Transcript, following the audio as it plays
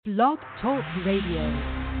Blog Talk Radio.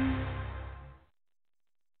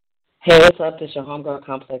 Hey, what's up? This is your homegirl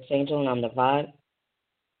Complex Angel, and I'm the Vibe.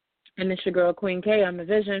 And it's your girl, Queen K. I'm the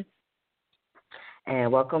Vision.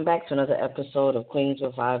 And welcome back to another episode of Queens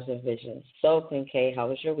with Vibes and Visions. So, Queen K, how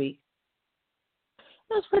was your week?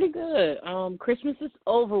 That's pretty good. Christmas is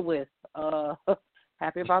over with.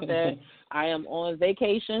 Happy about that. I am on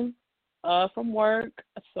vacation from work,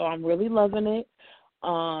 so I'm really loving it.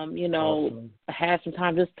 Awesome. I had some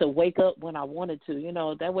time just to wake up when I wanted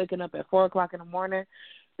to. That waking up at 4 o'clock in the morning,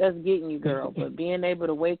 that's getting you, girl. But being able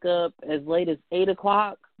to wake up as late as 8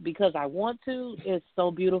 o'clock because I want to is so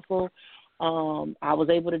beautiful. I was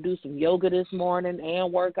able to do some yoga this morning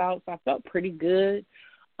and workouts. I felt pretty good.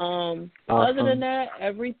 Awesome. Other than that,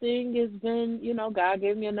 everything has been, God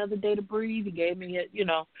gave me another day to breathe. He gave me,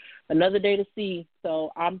 another day to see.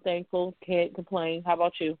 So I'm thankful. Can't complain. How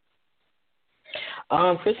about you?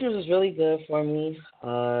 Christmas was really good for me.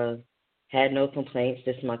 Had no complaints.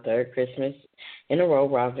 This is my third Christmas in a row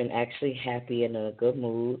where I've been actually happy and in a good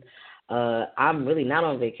mood. I'm really not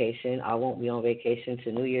on vacation. I won't be on vacation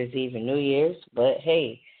to New Year's Eve and New Year's. But,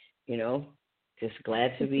 hey, just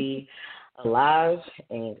glad to be alive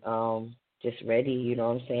and just ready,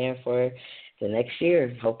 for the next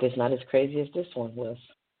year. Hope it's not as crazy as this one was.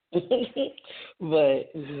 But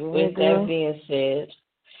with that being said,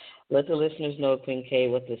 let the listeners know, Queen K,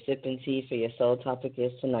 what the sipping tea for your soul topic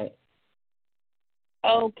is tonight.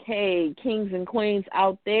 Okay, kings and queens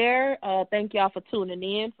out there, thank y'all for tuning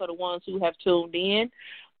in, for the ones who have tuned in.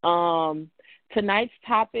 Tonight's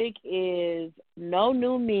topic is no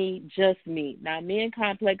new me, just me. Now, me and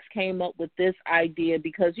Complex came up with this idea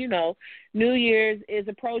because, New Year's is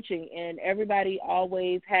approaching, and everybody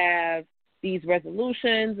always have these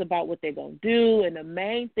resolutions about what they're going to do, and the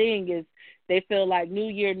main thing is they feel like new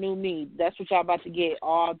year, new me. That's what y'all about to get.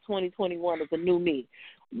 All 2021 is a new me.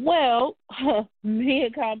 Well, me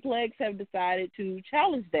and Complex have decided to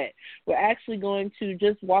challenge that. We're actually going to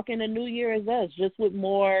just walk in the new year as us, just with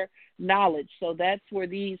more knowledge. So that's where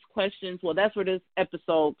these questions, that's where this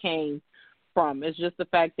episode came from. It's just the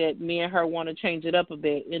fact that me and her want to change it up a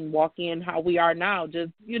bit and walk in how we are now,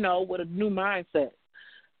 just, with a new mindset.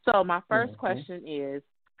 So my first question is,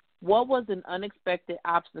 what was an unexpected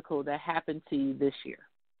obstacle that happened to you this year?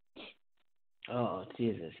 Oh,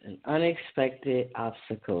 Jesus. An unexpected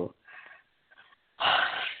obstacle.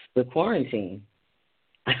 The quarantine.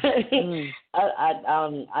 I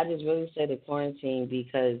just really said the quarantine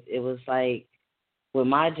because it was like with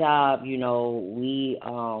my job, we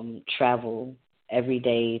travel every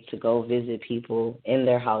day to go visit people in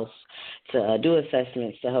their house to do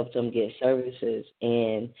assessments to help them get services.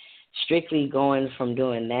 And strictly going from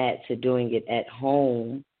doing that to doing it at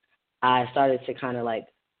home, I started to kind of like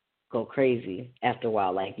go crazy after a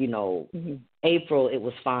while. Like, April, it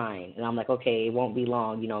was fine. And I'm like, okay, it won't be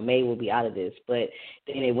long. May will be out of this. But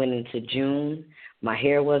then it went into June. My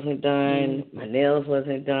hair wasn't done. My nails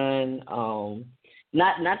wasn't done.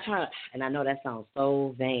 Not trying to, and I know that sounds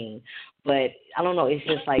so vain, but I don't know. It's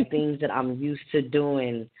just like things that I'm used to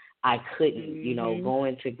doing. I couldn't,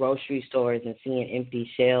 going to grocery stores and seeing empty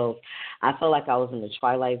shelves. I felt like I was in the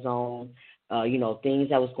Twilight Zone. Things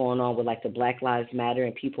that was going on with like the Black Lives Matter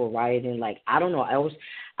and people rioting. Like, I don't know. I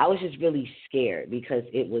was just really scared because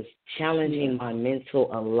it was challenging my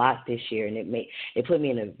mental a lot this year, and it put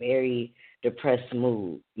me in a very depressed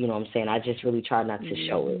mood. You know what I'm saying? I just really tried not to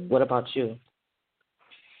show it. What about you?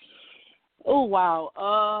 Oh,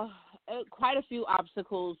 wow. Quite a few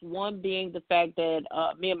obstacles, one being the fact that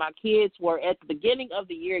me and my kids were at the beginning of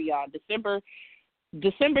the year, y'all, December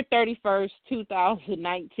 31st,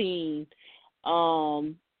 2019,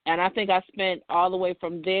 and I think I spent all the way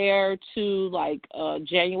from there to like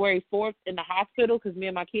January 4th in the hospital because me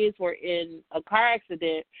and my kids were in a car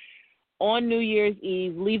accident on New Year's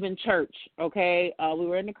Eve leaving church, okay? We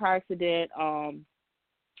were in a car accident.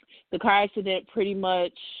 The car accident pretty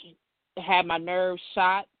much had my nerves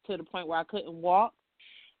shot to the point where I couldn't walk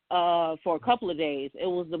for a couple of days. It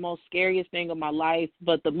was the most scariest thing of my life,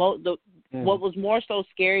 but what was more so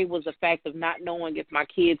scary was the fact of not knowing if my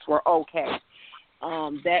kids were okay.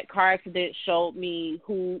 That car accident showed me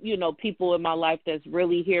who, people in my life that's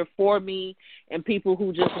really here for me and people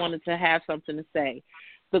who just wanted to have something to say.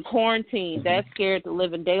 The quarantine, that scared the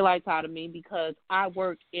living daylights out of me because I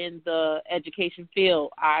work in the education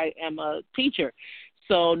field. I am a teacher.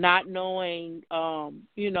 So not knowing,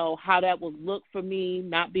 how that would look for me,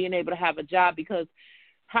 not being able to have a job because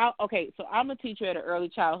so I'm a teacher at an early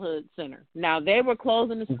childhood center. Now, they were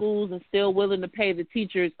closing the schools and still willing to pay the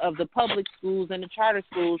teachers of the public schools and the charter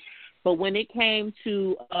schools But when it came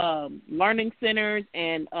to learning centers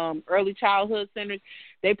and early childhood centers,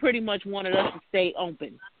 they pretty much wanted us to stay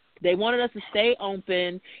open. They wanted us to stay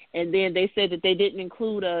open, and then they said that they didn't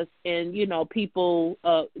include us in, people,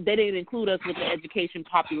 they didn't include us with the education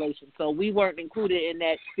population. So we weren't included in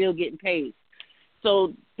that, still getting paid.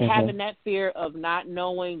 So having that fear of not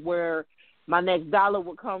knowing where my next dollar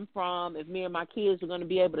would come from, if me and my kids were going to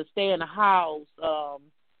be able to stay in the house,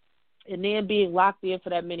 and then being locked in for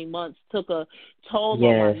that many months took a toll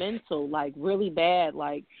on my mental, like really bad.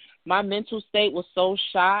 Like my mental state was so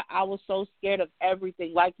shot. I was so scared of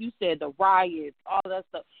everything. Like you said, the riots, all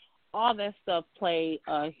that stuff played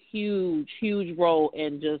a huge, huge role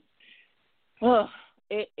in just,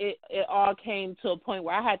 it all came to a point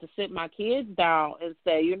where I had to sit my kids down and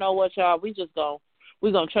say, you know what, y'all, we're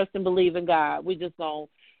going to trust and believe in God. We just going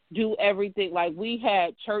to do everything. Like we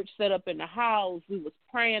had church set up in the house. We was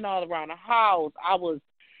praying all around the house.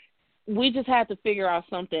 We just had to figure out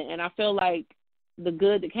something. And I feel like the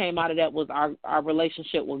good that came out of that was our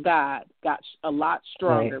relationship with God got a lot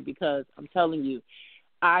stronger because I'm telling you,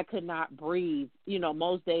 I could not breathe.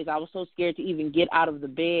 Most days I was so scared to even get out of the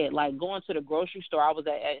bed. Like going to the grocery store, I was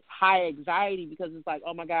at high anxiety because it's like,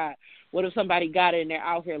 oh my God, what if somebody got in there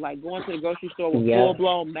out here? Like going to the grocery store with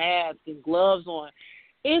full-blown masks and gloves on.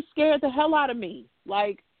 It scared the hell out of me.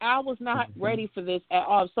 Like, I was not ready for this at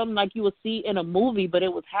all. Something like you would see in a movie, but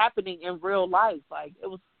it was happening in real life. Like, it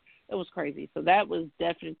was crazy. So that was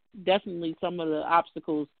definitely some of the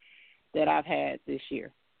obstacles that I've had this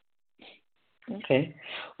year. Okay.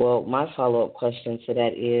 Well, my follow-up question to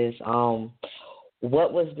that is,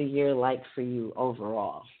 what was the year like for you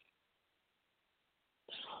overall?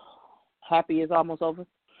 Happy is almost over.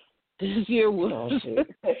 This year was...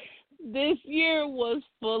 This year was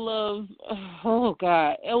full of, oh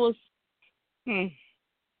God, it was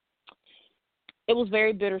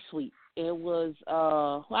very bittersweet. It was,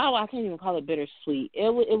 I can't even call it bittersweet. It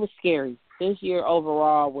was scary. This year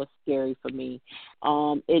overall was scary for me.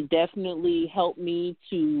 It definitely helped me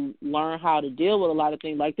to learn how to deal with a lot of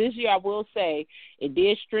things. Like this year, I will say, it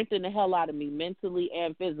did strengthen the hell out of me mentally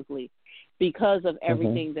and physically because of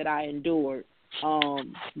everything that I endured.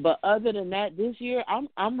 But other than that, this year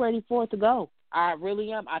I'm ready for it to go. I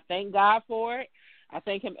really am. I thank God for it. I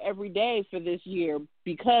thank him every day for this year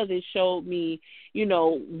because it showed me,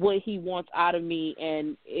 what he wants out of me,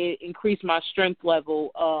 and it increased my strength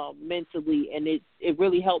level mentally, and it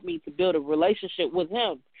really helped me to build a relationship with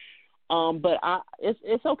him. But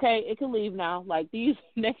it's okay. It can leave now. Like these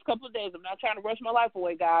next couple of days, I'm not trying to rush my life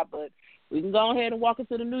away, God, but we can go ahead and walk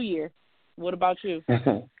into the new year. What about you?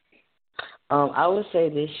 I would say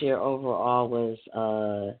this year overall was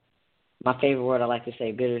my favorite word. I like to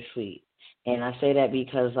say bittersweet, and I say that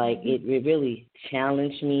because it really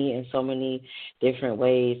challenged me in so many different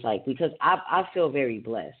ways. Like because I feel very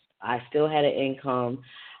blessed. I still had an income.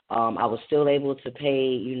 I was still able to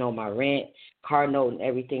pay my rent, car note, and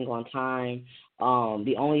everything on time.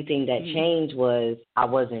 The only thing that changed was I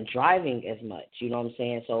wasn't driving as much, you know what I'm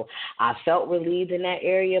saying? So I felt relieved in that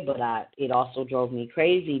area, but it also drove me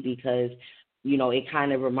crazy because, it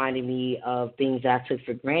kind of reminded me of things that I took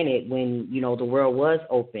for granted when, the world was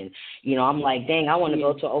open. I'm like, dang, I want to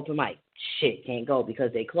go to an open mic. Shit, can't go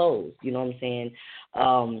because they closed, you know what I'm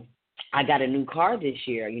saying? I got a new car this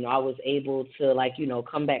year. I was able to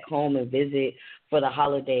come back home and visit for the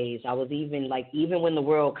holidays. I was even when the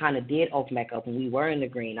world kind of did open back up and we were in the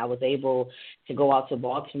green, I was able to go out to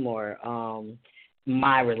Baltimore.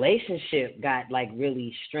 My relationship got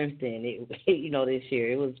really strengthened. This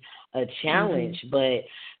year it was a challenge, but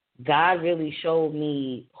God really showed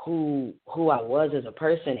me who I was as a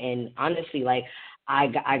person, and honestly, I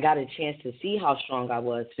got a chance to see how strong I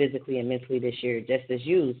was physically and mentally this year, just as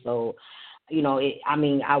you. So,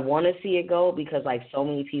 I want to see it go because so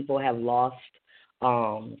many people have lost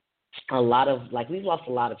a lot of we've lost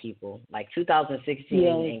a lot of people. 2016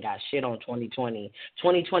 and got shit on 2020.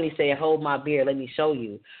 2020 said, "Hold my beer, let me show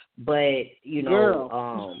you." But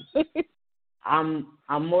I'm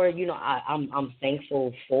more I'm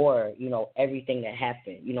thankful for everything that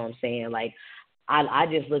happened. You know what I'm saying? I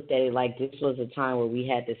just looked at it like this was a time where we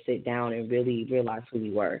had to sit down and really realize who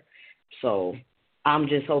we were. So I'm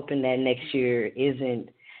just hoping that next year isn't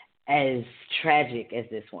as tragic as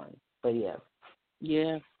this one. But yeah.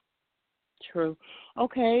 Yeah, true.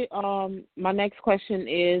 Okay, my next question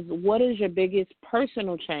is, what is your biggest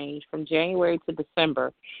personal change from January to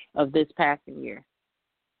December of this passing year?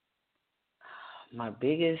 My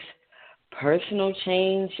biggest personal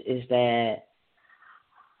change is that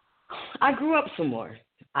I grew up some more.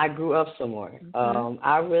 I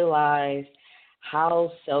realized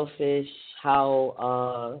how selfish,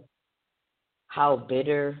 how how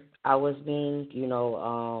bitter I was being.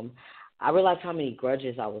 I realized how many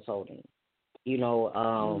grudges I was holding.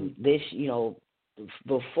 This,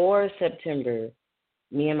 before September,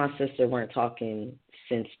 me and my sister weren't talking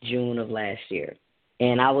since June of last year.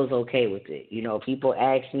 And I was okay with it. People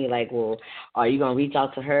ask me like, well, are you going to reach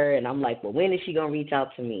out to her? And I'm like, well, when is she going to reach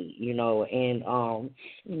out to me? And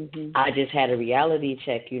I just had a reality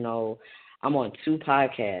check. I'm on 2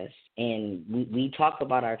 podcasts, and we talk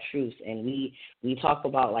about our truths, and we talk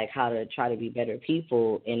about like how to try to be better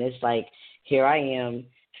people. And it's like, here I am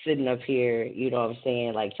sitting up here, what I'm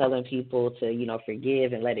saying, like telling people to,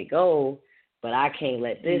 forgive and let it go, but I can't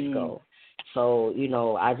let this go. So,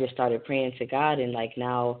 I just started praying to God, and like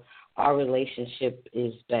now our relationship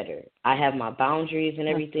is better. I have my boundaries and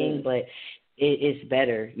everything, but it's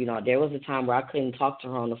better. There was a time where I couldn't talk to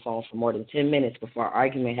her on the phone for more than 10 minutes before our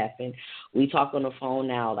argument happened. We talk on the phone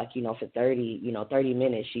now, like, for 30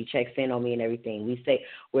 minutes. She checks in on me and everything.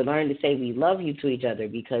 We're learning to say we love you to each other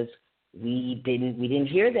because we didn't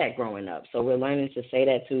hear that growing up. So we're learning to say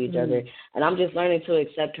that to each other, and I'm just learning to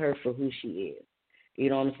accept her for who she is. You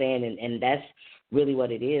know what I'm saying? And that's really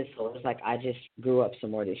what it is. So it's like I just grew up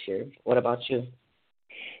some more this year. What about you?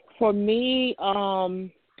 For me,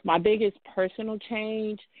 my biggest personal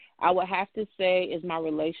change, I would have to say, is my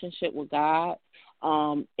relationship with God.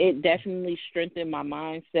 It definitely strengthened my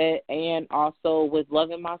mindset, and also with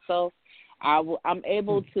loving myself, I'm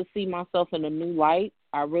able to see myself in a new light.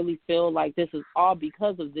 I really feel like this is all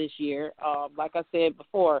because of this year. Like I said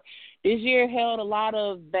before, this year held a lot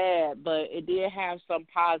of bad, but it did have some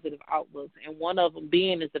positive outlooks. And one of them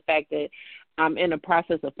being is the fact that I'm in the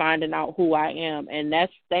process of finding out who I am. And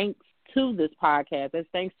that's thanks to this podcast. That's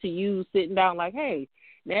thanks to you sitting down like, hey,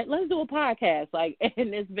 Nat, let's do a podcast. Like,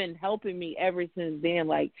 and it's been helping me ever since then.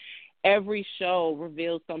 Like, every show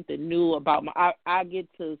reveals something new about I get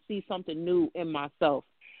to see something new in myself.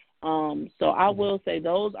 So I will say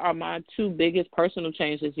those are my 2 biggest personal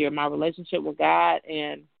changes this year, my relationship with God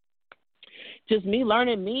and just me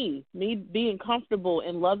learning me being comfortable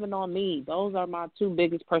and loving on me. Those are my 2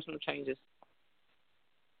 biggest personal changes.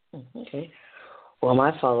 Okay. Well,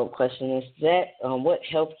 my follow-up question is that what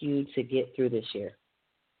helped you to get through this year?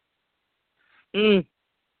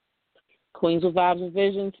 Queens with Vibes and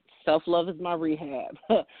Visions, self-love is my rehab.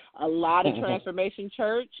 A lot of Transformation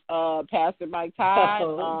Church, Pastor Mike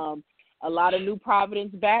Todd, a lot of New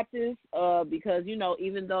Providence Baptist, because,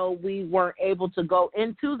 even though we weren't able to go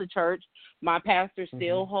into the church, my pastor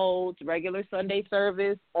still holds regular Sunday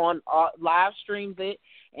service on live streams it,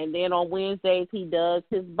 and then on Wednesdays he does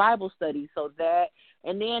his Bible study. So that,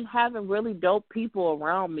 and then having really dope people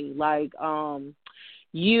around me, like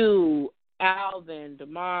you, Alvin,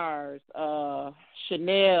 DeMars,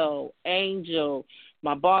 Chanel, Angel,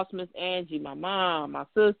 my boss, Miss Angie, my mom, my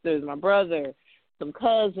sisters, my brother, some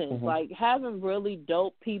cousins. Like, having really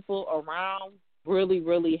dope people around really,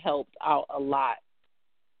 really helped out a lot.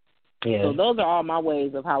 Yeah. So those are all my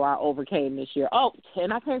ways of how I overcame this year. Oh,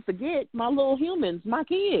 and I can't forget my little humans, my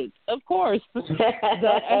kids, of course.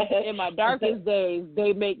 In my darkest days,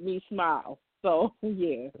 they make me smile. So,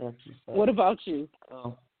 yeah. What about you?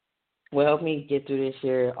 What helped me get through this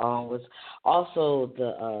year was also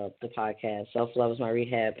the podcast, Self-Love is My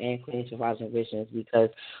Rehab, and Queens Revives and Visions, because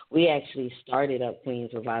we actually started up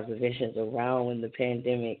Queens Revives and Visions around when the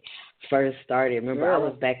pandemic first started. Remember, I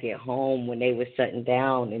was back at home when they were shutting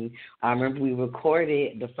down, and I remember we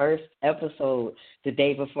recorded the first episode the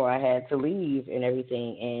day before I had to leave and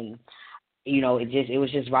everything, and it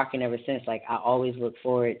was just rocking ever since. Like, I always look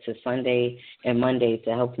forward to Sunday and Monday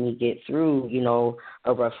to help me get through,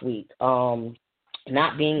 a rough week.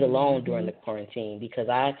 Not being alone during the quarantine, because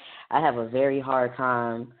I have a very hard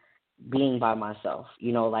time being by myself.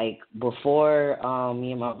 Like, before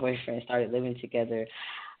me and my boyfriend started living together,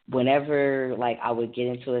 whenever, like, I would get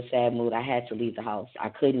into a sad mood, I had to leave the house. I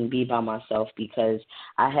couldn't be by myself because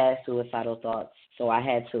I had suicidal thoughts. So I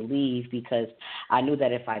had to leave because I knew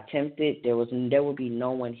that if I attempted, there would be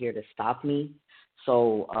no one here to stop me.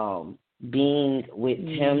 So being with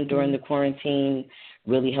him during the quarantine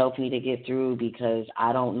really helped me to get through, because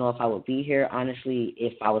I don't know if I would be here, honestly,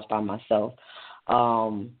 if I was by myself.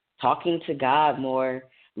 Talking to God more,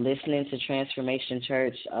 listening to Transformation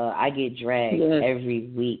Church, I get dragged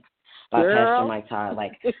every week by Pastor Mike Todd.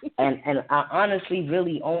 Like, and I honestly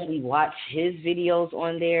really only watch his videos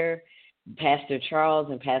on there, Pastor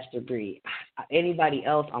Charles and Pastor Bree. Anybody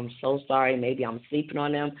else, I'm so sorry. Maybe I'm sleeping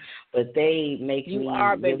on them, but they make me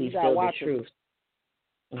really feel the truth.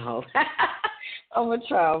 No, I'm gonna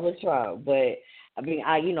try. But I mean,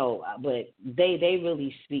 but they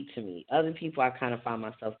really speak to me. Other people, I kind of find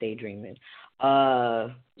myself daydreaming.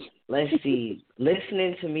 Let's see,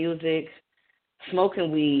 listening to music,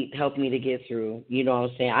 smoking weed helped me to get through. You know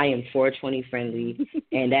what I'm saying? I am 420 friendly,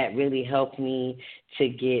 and that really helped me to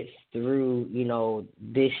get through,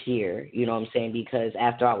 this year. You know what I'm saying? Because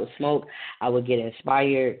after I would smoke, I would get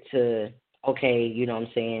inspired to, okay, you know what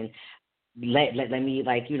I'm saying? Let me,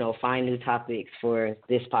 like, find new topics for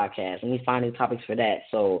this podcast. Let me find new topics for that.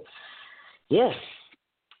 So, yes.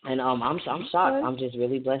 And I'm shocked. I'm just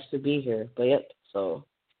really blessed to be here. But yep. So,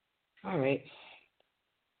 all right.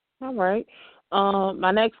 All right.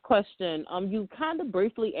 My next question. You kind of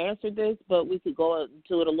briefly answered this, but we could go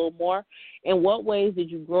into it a little more. In what ways did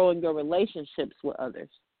you grow in your relationships with others?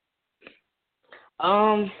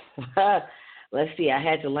 Let's see. I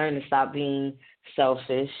had to learn to stop being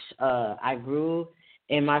selfish. I grew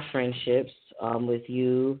in my friendships with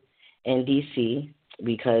you and DC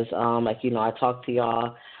because, I talk to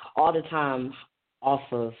y'all all the time off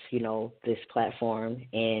of, this platform.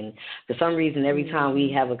 And for some reason, every time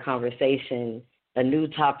we have a conversation, a new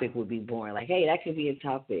topic would be born. Like, hey, that could be a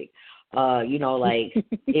topic.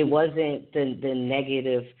 It wasn't the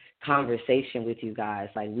negative conversation with you guys.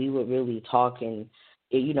 Like, we would really talk, and,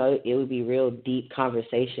 it would be real deep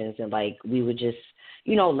conversations. And, like, we would just,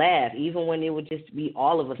 laugh, even when it would just be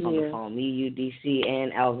all of us on the phone, me, you, DC,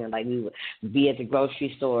 and Alvin. Like, we would be at the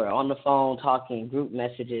grocery store on the phone talking, group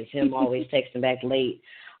messages, him always texting back late,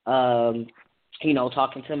 talking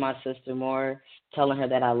to my sister more, telling her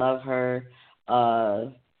that I love her.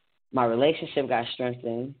 My relationship got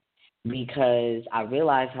strengthened because I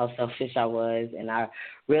realized how selfish I was, and I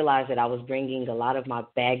realized that I was bringing a lot of my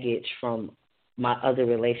baggage from my other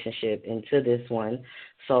relationship into this one.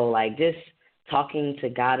 So, like, just talking to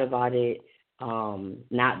God about it,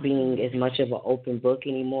 not being as much of an open book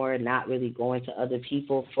anymore, not really going to other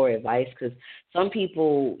people for advice, because some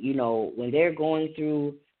people, when they're going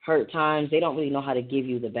through hurt times, they don't really know how to give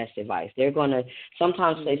you the best advice. They're going to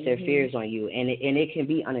sometimes place their fears on you, and it can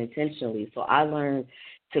be unintentionally. So I learned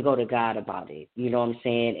to go to God about it, you know what I'm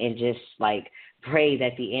saying, and just, like, pray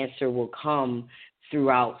that the answer will come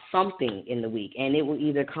throughout something in the week. And it will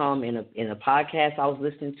either come in a podcast I was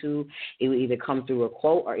listening to, it will either come through a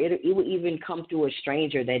quote, or it will even come through a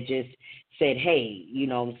stranger that just said, hey, you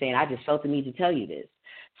know what I'm saying, I just felt the need to tell you this.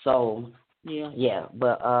 So, yeah,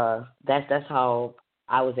 but that's how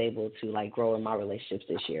I was able to, like, grow in my relationships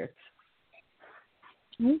this year.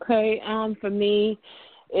 Okay. For me,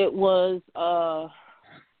 it was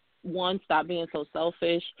one, stop being so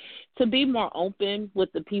selfish, to be more open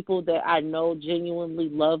with the people that I know genuinely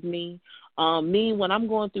love me. Me, when I'm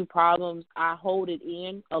going through problems, I hold it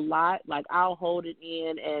in a lot. Like, I'll hold it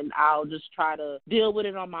in and I'll just try to deal with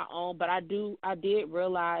it on my own. But I did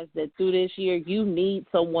realize that through this year, you need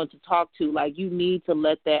someone to talk to. Like, you need to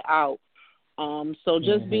let that out. So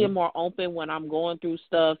just being more open when I'm going through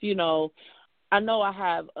stuff, I know I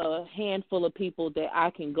have a handful of people that I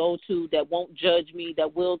can go to that won't judge me,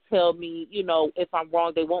 that will tell me, if I'm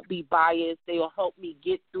wrong. They won't be biased. They will help me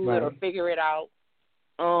get through it or figure it out.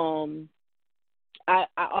 I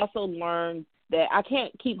also learned that I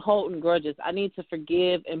can't keep holding grudges. I need to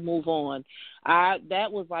forgive and move on. That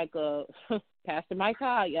was like a Pastor Mike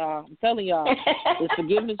High, y'all. I'm telling y'all, this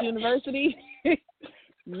Forgiveness University,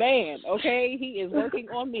 man, okay, he is working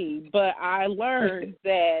on me. But I learned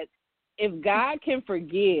that if God can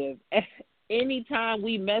forgive, anytime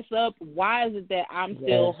we mess up, why is it that I'm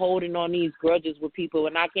still holding on these grudges with people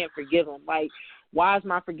and I can't forgive them? Like, why is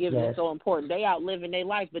my forgiveness so important? They out living their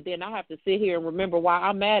life, but then I have to sit here and remember why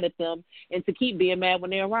I'm mad at them and to keep being mad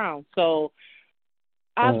when they're around. So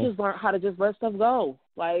I've just learned how to just let stuff go.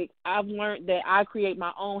 Like, I've learned that I create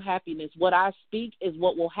my own happiness. What I speak is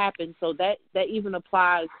what will happen. So that even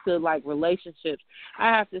applies to, like, relationships. I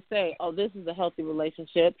have to say, oh, this is a healthy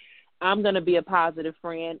relationship. I'm going to be a positive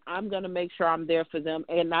friend. I'm going to make sure I'm there for them,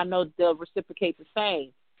 and I know they'll reciprocate the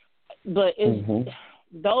same. But it's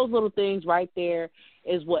those little things right there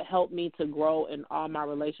is what helped me to grow in all my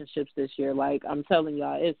relationships this year. Like, I'm telling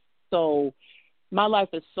y'all, my life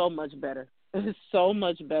is so much better. It's so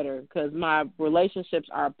much better because my relationships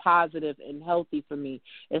are positive and healthy for me.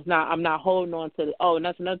 I'm not holding on to and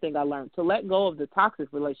that's another thing I learned, to let go of the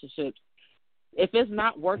toxic relationships. If it's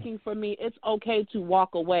not working for me, it's okay to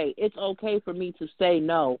walk away. It's okay for me to say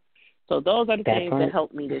no. So those are the things that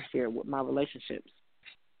helped me this year with my relationships.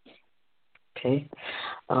 Okay.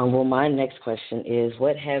 Well, my next question is,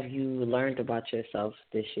 what have you learned about yourself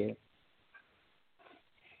this year?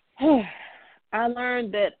 I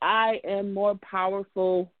learned that I am more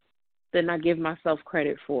powerful than I give myself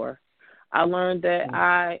credit for. I learned that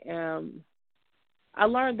I am I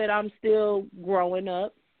learned that I'm still growing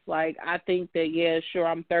up. Like, I think that, yeah, sure,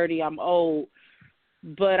 I'm 30, I'm old,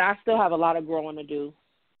 but I still have a lot of growing to do.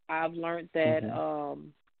 I've learned that,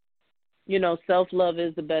 self-love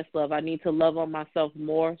is the best love. I need to love on myself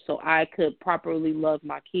more so I could properly love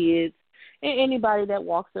my kids and anybody that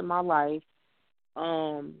walks in my life.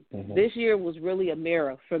 This year was really a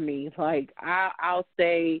mirror for me. Like, I'll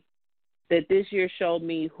say that this year showed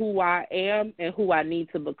me who I am and who I need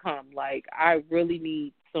to become. Like, I really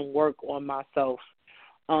need some work on myself.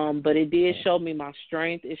 But it did show me my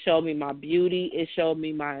strength. It showed me my beauty. It showed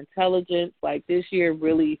me my intelligence. Like, this year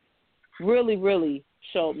really, really, really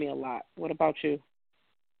showed me a lot. What about you?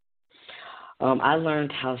 I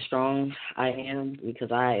learned how strong I am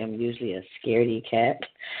because I am usually a scaredy cat.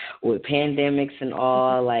 With pandemics and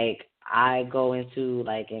all, like, I go into,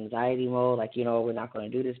 like, anxiety mode, like, we're not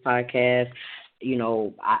going to do this podcast.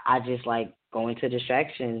 I just, like, go into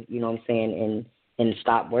distraction, you know what I'm saying, and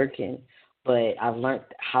stop working. But I've learned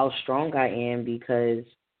how strong I am because,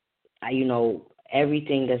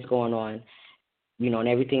 everything that's going on, and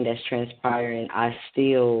everything that's transpiring, I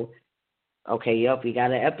still, okay, yep, we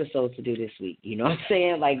got an episode to do this week. You know what I'm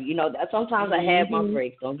saying? Like, sometimes I had my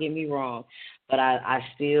breaks, don't get me wrong, but I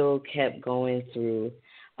still kept going through.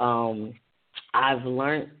 I've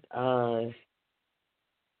learned how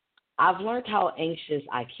anxious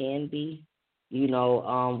I can be.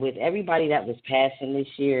 With everybody that was passing this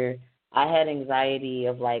year, I had anxiety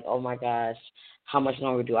of like, oh my gosh, how much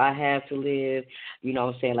longer do I have to live? You know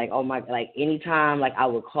what I'm saying? Like, anytime, like, I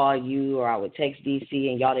would call you or I would text DC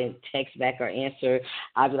and y'all didn't text back or answer,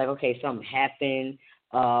 I'd be like, okay, something happened.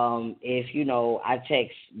 If, I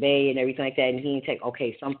text Bay and everything like that and he didn't text,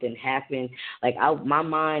 okay, something happened. Like, my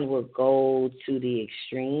mind would go to the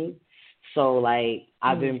extreme. So, like,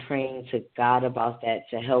 I've been praying to God about that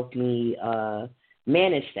to help me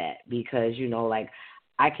manage that because,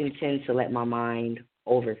 I can tend to let my mind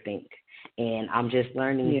overthink. And I'm just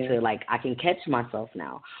learning to, like, I can catch myself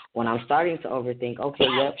now. When I'm starting to overthink, okay,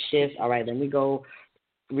 yep, shift, all right, let me go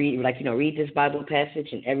read this Bible passage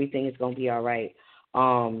and everything is going to be all right.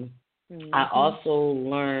 I also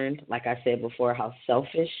learned, like I said before, how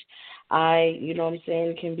selfish I,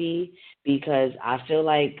 can be because I feel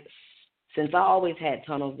like since I always had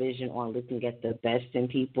tunnel vision on looking at the best in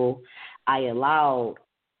people, I allowed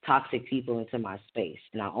toxic people into my space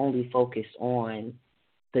and I only focused on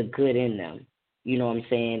the good in them, you know what I'm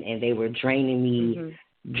saying? And they were draining me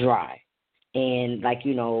dry. And, like,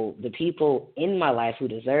 the people in my life who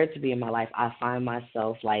deserve to be in my life, I find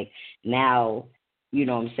myself, like, now, you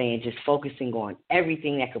know what I'm saying, just focusing on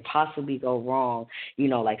everything that could possibly go wrong,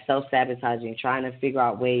 like self-sabotaging, trying to figure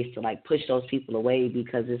out ways to, like, push those people away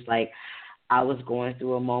because it's like I was going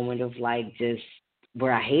through a moment of, like, just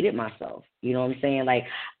where I hated myself. You know what I'm saying? Like,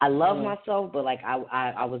 I love myself, but, like, I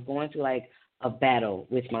was going through, like, a battle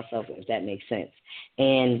with myself, if that makes sense.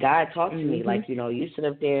 And God talked to me, like, you sit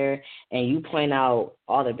up there and you point out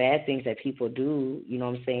all the bad things that people do, you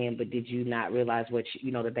know what I'm saying, but did you not realize what,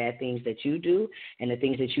 the bad things that you do and the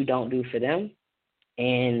things that you don't do for them?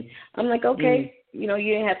 And I'm like, okay, you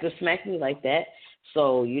didn't have to smack me like that.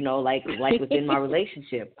 So, like within my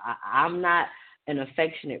relationship, I'm not an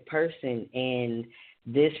affectionate person, and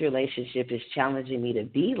this relationship is challenging me to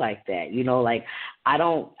be like that. Like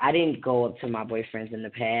I didn't go up to my boyfriends in the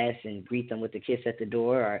past and greet them with a kiss at the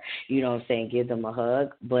door or, give them a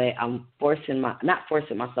hug. But I'm not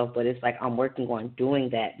forcing myself, but it's like I'm working on doing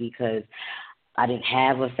that because I didn't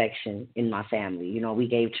have affection in my family. We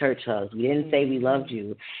gave church hugs. We didn't say we loved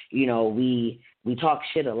you. We talk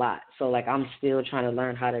shit a lot. So, like, I'm still trying to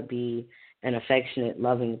learn how to be an affectionate,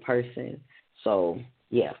 loving person. So,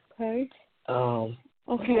 yeah. Okay.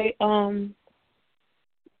 Okay.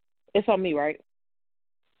 It's on me, right?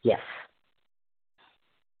 Yes.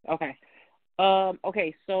 Okay.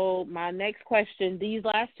 Okay, so my next question, these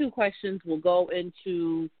last two questions will go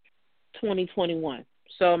into 2021.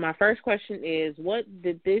 So my first question is, what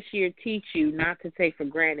did this year teach you not to take for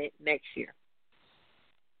granted next year?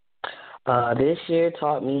 This year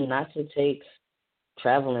taught me not to take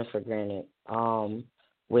traveling for granted.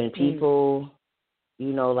 When people,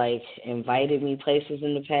 like invited me places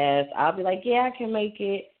in the past, I'll be like, yeah, I can make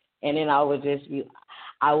it. And then I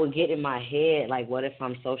would get in my head, like, what if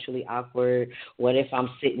I'm socially awkward? What if I'm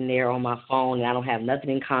sitting there on my phone and I don't have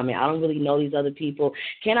nothing in common? I don't really know these other people.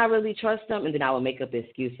 Can I really trust them? And then I would make up an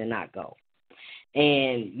excuse and not go.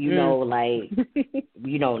 And,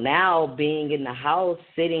 now being in the house,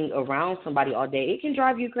 sitting around somebody all day, it can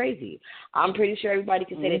drive you crazy. I'm pretty sure everybody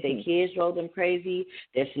can say that their kids drove them crazy,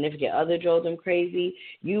 their significant other drove them crazy.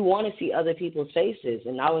 You want to see other people's faces.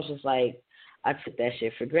 And I was just like, I took that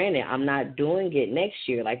shit for granted. I'm not doing it next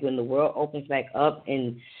year. Like when the world opens back up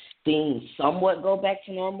and things somewhat go back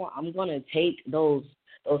to normal, I'm gonna take those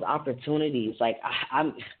opportunities. Like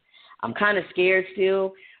I'm kind of scared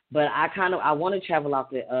still, but I want to travel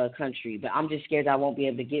out the country, but I'm just scared I won't be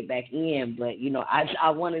able to get back in. But I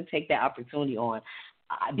want to take that opportunity on.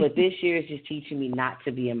 But this year is just teaching me not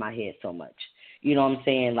to be in my head so much. You know what I'm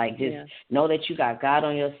saying? Like, just know that you got God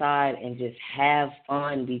on your side and just have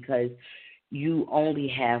fun, because you only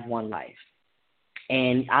have one life.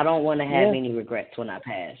 And I don't want to have any regrets when I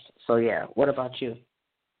pass. So, yeah. What about you?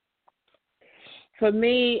 For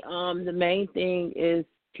me, the main thing is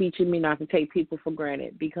teaching me not to take people for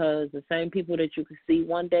granted, because the same people that you can see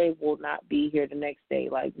one day will not be here the next day.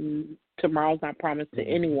 Like, tomorrow's not promised to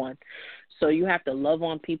anyone. So you have to love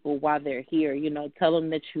on people while they're here. Tell them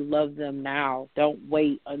that you love them now. Don't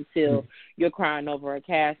wait until you're crying over a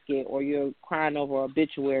casket or you're crying over an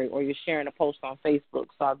obituary or you're sharing a post on Facebook.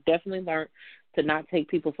 So I've definitely learned to not take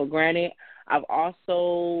people for granted. I've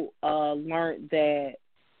also learned that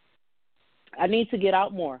I need to get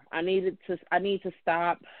out more. I need to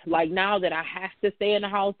stop. Like, now that I have to stay in the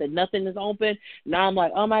house, that nothing is open, now I'm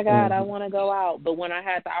like, oh my God, I want to go out. But when I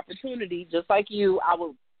had the opportunity, just like you, I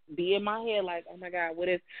would be in my head like, oh my God, what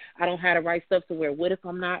if I don't have the right stuff to wear? What if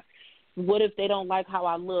they don't like how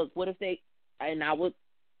I look? And I would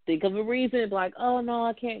think of a reason, like, oh no,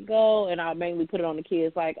 I can't go. And I'll mainly put it on the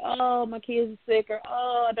kids, like, oh, my kids are sick, or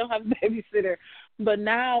oh, I don't have a babysitter. But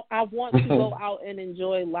now I want to go out and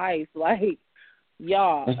enjoy life. Like,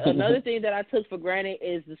 y'all, another thing that I took for granted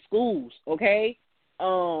is the schools, okay?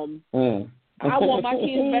 I want my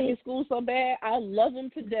kids back in school so bad. I love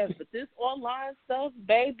them to death. But this online stuff,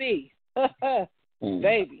 baby,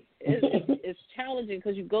 baby, it's challenging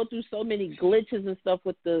because you go through so many glitches and stuff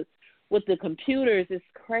with the computers. It's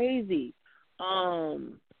crazy.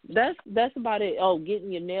 That's about it. Oh,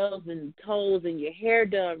 getting your nails and toes and your hair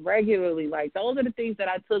done regularly. Like, those are the things that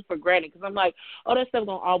I took for granted, because I'm like, oh, that stuff's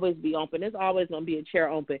going to always be open. There's always going to be a chair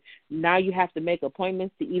open. Now you have to make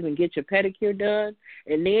appointments to even get your pedicure done,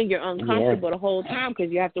 and then you're uncomfortable the whole time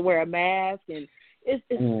because you have to wear a mask, and it's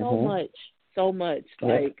so much.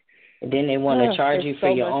 Like, and then they want to charge you for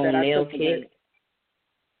your own nail kit.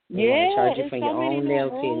 Charge you it's for so your many own nail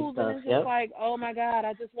kit and stuff. It's just like, oh my God,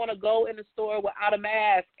 I just want to go in the store without a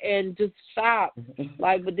mask and just shop.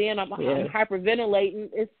 Like, but then I'm hyperventilating.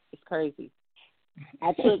 It's crazy.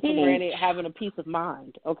 I took for granted having a peace of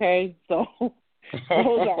mind. Okay, so those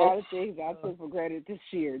are all the things I took for granted this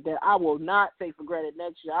year that I will not take for granted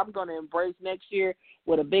next year. I'm going to embrace next year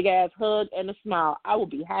with a big ass hug and a smile. I will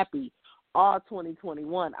be happy all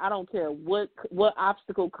 2021. I don't care what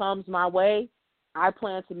obstacle comes my way. I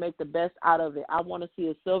plan to make the best out of it. I want to see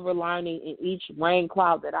a silver lining in each rain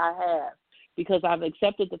cloud that I have, because I've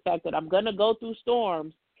accepted the fact that I'm going to go through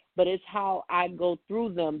storms, but it's how I go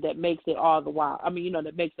through them that makes it all the while. I mean,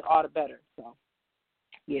 that makes it all the better. So,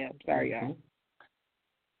 yeah, sorry, y'all.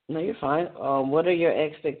 No, you're fine. What are your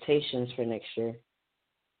expectations for next year?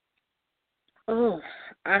 Oh,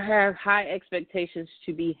 I have high expectations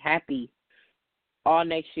to be happy all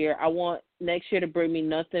next year. I want next year to bring me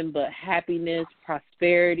nothing but happiness,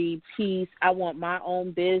 prosperity, peace. I want my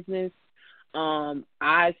own business.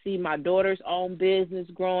 I see my daughter's own business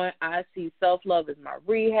growing. I see self-love as my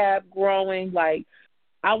rehab growing. Like,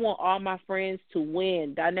 I want all my friends to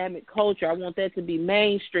win. Dynamic culture, I want that to be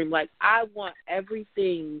mainstream. Like, I want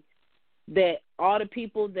everything that all the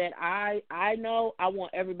people that I know, I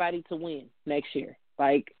want everybody to win next year.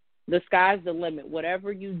 Like, the sky's the limit.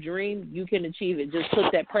 Whatever you dream, you can achieve it. Just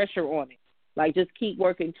put that pressure on it. Like, just keep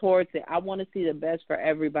working towards it. I want to see the best for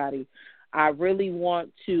everybody. I really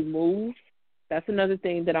want to move. That's another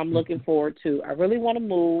thing that I'm looking forward to. I really want to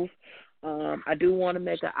move. I do want to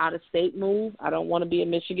make an out-of-state move. I don't want to be in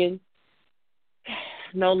Michigan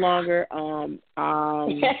no longer. I'm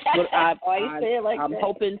hoping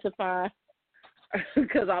to find,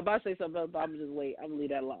 because I'm about to say something else, but I'm just wait. I'm going to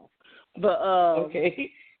leave that alone. But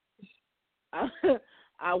okay.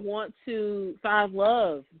 I want to find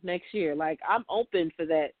love next year. Like, I'm open for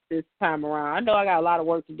that this time around. I know I got a lot of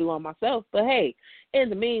work to do on myself, but hey, in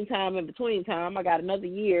the meantime, in between time, I got another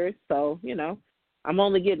year, so, I'm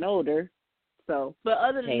only getting older. So, but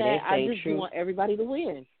other than that, I just want everybody to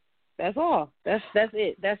win. That's all. That's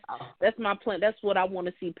it. That's my plan. That's what I want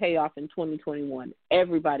to see pay off in 2021.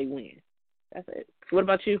 Everybody win. That's it. What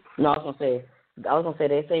about you? No, I was gonna say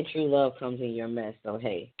they say true love comes in your mess, so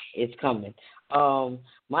hey, it's coming.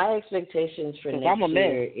 My expectations for next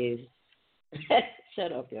year is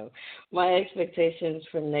shut up, yo. My expectations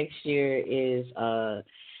for next year is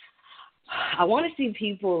I want to see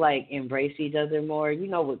people like embrace each other more.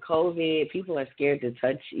 With COVID, people are scared to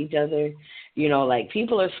touch each other. Like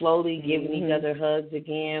people are slowly giving each other hugs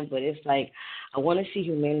again, but it's like I want to see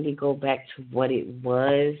humanity go back to what it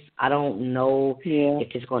was. I don't know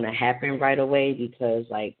if it's going to happen right away because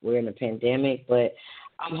like we're in a pandemic, but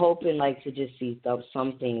I'm hoping like to just see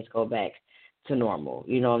some things go back to normal.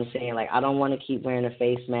 You know what I'm saying? Like I don't want to keep wearing a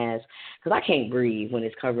face mask because I can't breathe when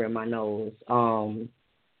it's covering my nose.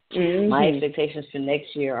 My expectations for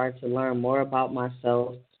next year are to learn more about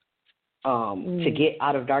myself, to get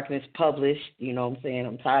Out of Darkness published. You know what I'm saying?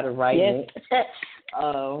 I'm tired of writing it.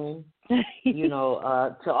 To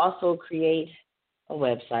also create a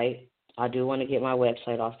website. I do want to get my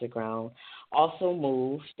website off the ground. Also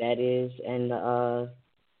move, that is, in the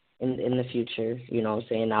future. You know what I'm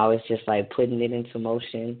saying? Now it's just like putting it into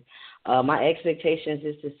motion. My expectations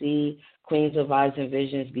is to see Queens of Vibes and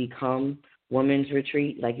Visions become women's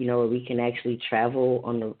retreat, like, where we can actually travel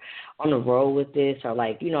on the road with this, or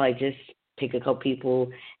like, like just pick a couple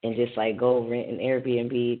people and just like go rent an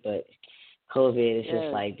Airbnb. But COVID is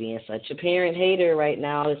just like being such a parent hater right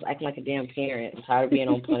now. It's acting like a damn parent. I'm tired of being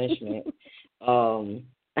on punishment.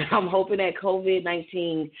 I'm hoping that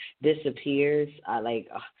COVID-19 disappears.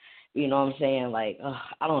 You know what I'm saying? Like,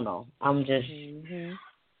 I don't know. I'm just.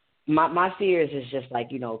 My fears is just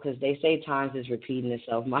like, because they say times is repeating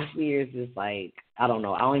itself. My fears is like, I don't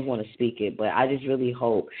know. I don't even want to speak it, but I just really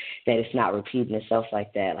hope that it's not repeating itself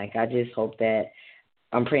like that. Like, I just hope that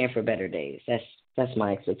I'm praying for better days. That's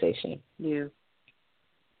my expectation. Yeah.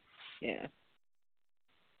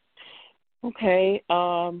 Okay.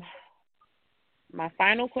 My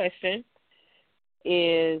final question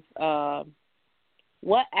is,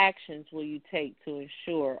 what actions will you take to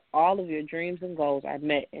ensure all of your dreams and goals are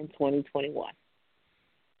met in 2021?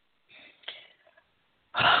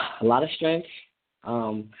 A lot of strength,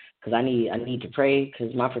 because I need to pray,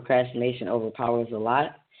 because my procrastination overpowers a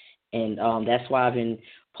lot, and that's why I've been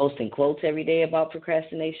posting quotes every day about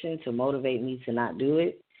procrastination to motivate me to not do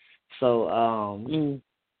it. So,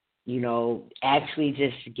 actually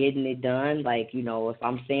just getting it done. Like, if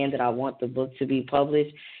I'm saying that I want the book to be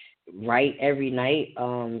published, write every night,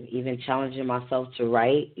 even challenging myself to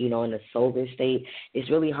write, in a sober state. It's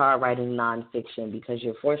really hard writing nonfiction because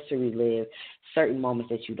you're forced to relive certain moments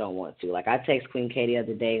that you don't want to. Like, I text Queen K the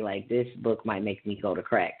other day, like, this book might make me go to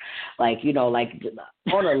crack. Like, like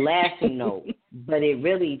on a laughing note, but it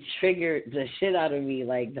really triggered the shit out of me.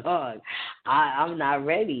 Like, dog, I'm not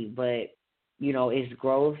ready, but it's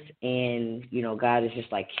growth, and, God is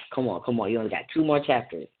just like, come on, you only got 2 more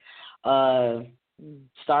chapters.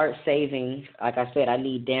 Start saving. Like I said, I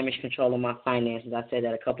need damage control of my finances. I said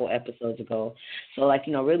that a couple episodes ago. So, like,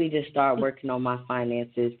 really just start working on my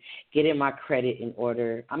finances, getting my credit in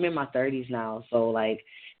order. I'm in my 30s now, so, like,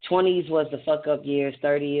 20s was the fuck-up years.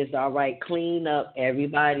 30 is all right, clean up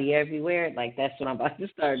everybody everywhere. Like, that's what I'm about to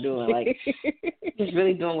start doing. Like, just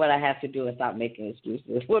really doing what I have to do and stop making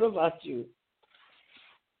excuses. What about you?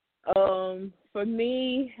 For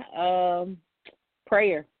me,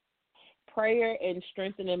 prayer and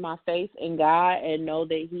strengthening my faith in God, and know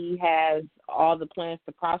that He has all the plans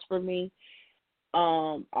to prosper me.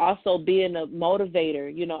 Also being a motivator,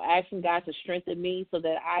 asking God to strengthen me so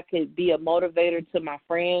that I could be a motivator to my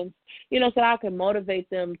friends, so I can motivate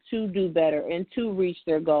them to do better and to reach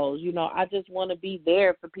their goals. I just want to be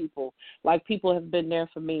there for people like people have been there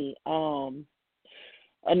for me.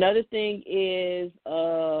 Another thing is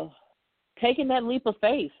taking that leap of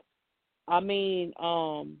faith. I mean,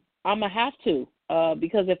 I'm going to have to,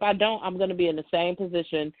 because if I don't, I'm going to be in the same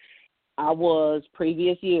position I was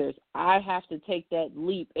previous years. I have to take that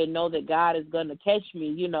leap and know that God is going to catch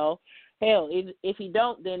me, Hell, if He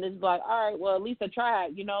don't, then it's like, all right, well, at least I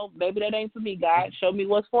tried, maybe that ain't for me, God. Show me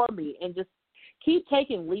what's for me. And just keep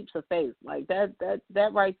taking leaps of faith. Like that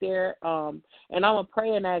right there. And I'm going to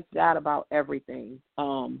pray and ask God about everything.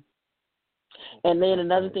 And then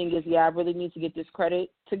another thing is, I really need to get this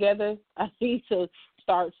credit together. I need to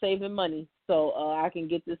start saving money so I can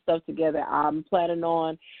get this stuff together. I'm planning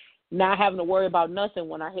on not having to worry about nothing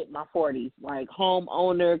when I hit my 40s, like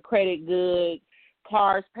homeowner, credit good,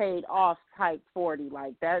 cars paid off type 40.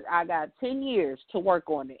 Like that, I got 10 years to work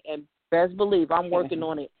on it, and best believe I'm working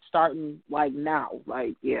on it starting like now.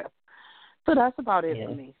 Like, yeah. So that's about it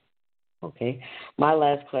for me. Okay. My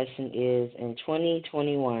last question is, in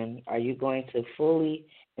 2021, are you going to fully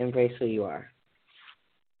embrace who you are?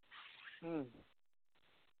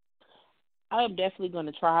 I am definitely going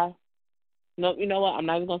to try. No, you know what? I'm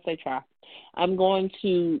not even going to say try. I'm going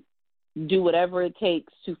to do whatever it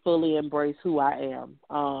takes to fully embrace who I am.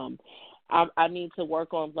 I need to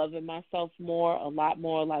work on loving myself more, a lot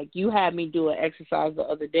more. Like, you had me do an exercise the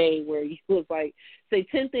other day where you was like, say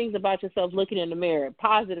 10 things about yourself looking in the mirror,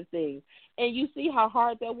 positive things. And you see how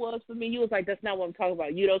hard that was for me. You was like, that's not what I'm talking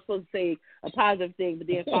about. You don't supposed to say a positive thing, but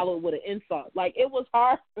then follow it with an insult. Like, it was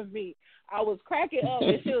hard for me. I was cracking up,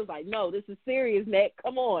 and she was like, no, this is serious, Nat.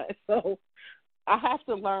 Come on. So I have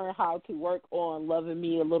to learn how to work on loving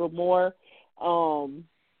me a little more,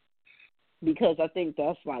 because I think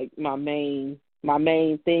that's like my main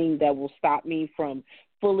thing that will stop me from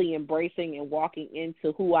fully embracing and walking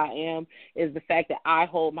into who I am, is the fact that I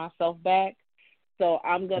hold myself back. So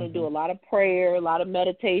I'm going to do a lot of prayer, a lot of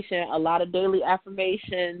meditation, a lot of daily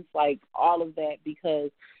affirmations, like all of that,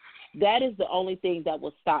 because that is the only thing that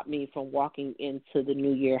will stop me from walking into the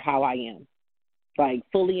new year how I am. Like,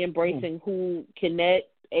 fully embracing who Kenneth,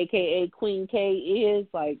 a.k.a. Queen K, is.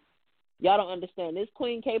 Like, y'all don't understand. This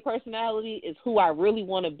Queen K personality is who I really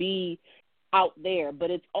want to be out there.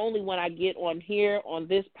 But it's only when I get on here on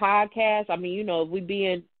this podcast. I mean, if we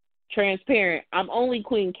being transparent, I'm only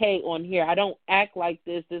Queen K on here. I don't act like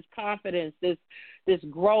this confidence, this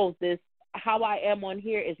growth, this how I am on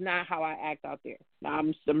here is not how I act out there. Now,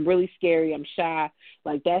 I'm really scary. I'm shy.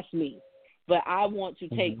 Like, that's me. But I want to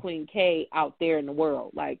take Queen K out there in the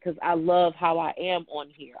world, like, because I love how I am on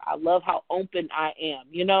here. I love how open I am,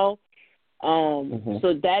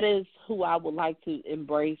 So that is who I would like to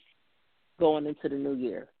embrace going into the new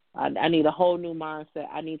year. I need a whole new mindset.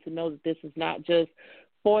 I need to know that this is not just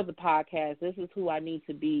for the podcast. This is who I need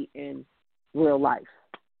to be in real life.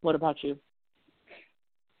 What about you?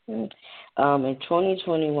 In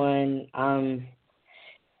 2021, I'm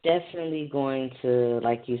definitely going to,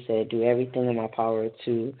 like you said, do everything in my power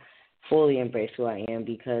to fully embrace who I am,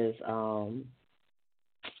 because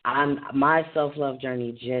my self-love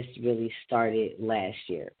journey just really started last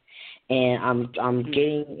year. And I'm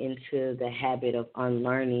getting into the habit of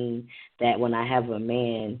unlearning that when I have a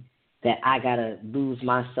man, that I got to lose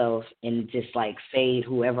myself and just, like, fade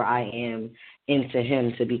whoever I am into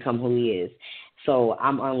him to become who he is. So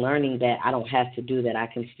I'm unlearning that I don't have to do that. I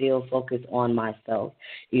can still focus on myself,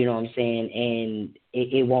 you know what I'm saying, and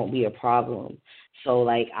it won't be a problem. So,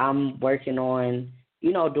 like, I'm working on,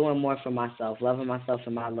 doing more for myself, loving myself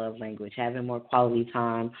in my love language, having more quality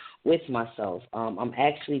time with myself. I'm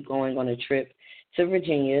actually going on a trip to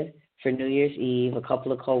Virginia for New Year's Eve. A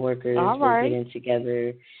couple of coworkers were getting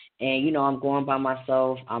together, and, I'm going by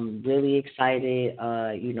myself. I'm really excited,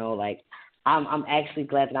 I'm actually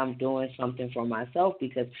glad that I'm doing something for myself,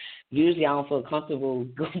 because usually I don't feel comfortable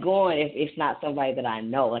going if it's not somebody that I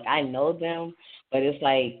know. Like, I know them, but it's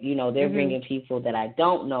like, they're bringing people that I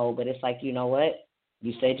don't know, but it's like, you know what?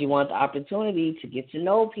 You said you want the opportunity to get to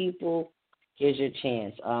know people. Here's your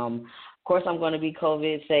chance. Of course, I'm going to be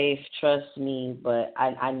COVID safe, trust me, but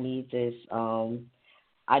I need this.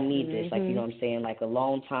 I need this, like, you know what I'm saying, like, a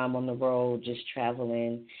long time on the road, just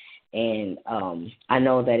traveling. And I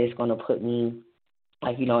know that it's going to put me,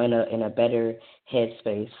 like, in a better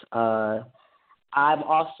headspace. I'm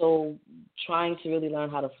also trying to really learn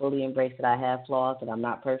how to fully embrace that I have flaws, that I'm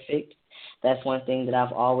not perfect. That's one thing that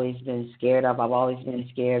I've always been scared of. I've always been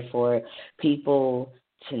scared for people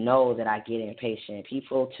to know that I get impatient,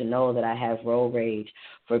 people to know that I have road rage,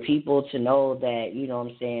 for people to know that,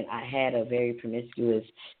 I had a very promiscuous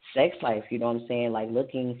sex life, like,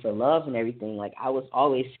 looking for love and everything. Like, I was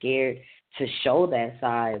always scared to show that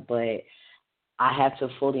side, but I have to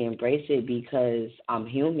fully embrace it because I'm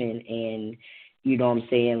human, and,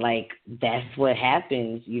 like, that's what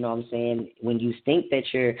happens, when you think that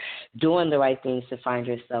you're doing the right things to find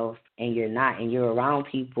yourself and you're not, and you're around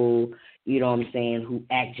people, who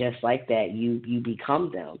act just like that, you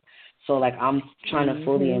become them. So, like, I'm trying to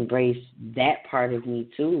fully embrace that part of me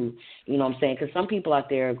too, because some people out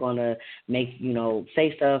there are going to make,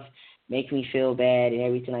 say stuff, make me feel bad and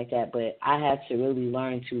everything like that, but I have to really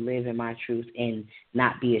learn to live in my truth and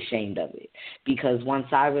not be ashamed of it, because once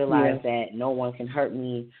I realize that no one can hurt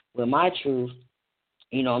me with my truth,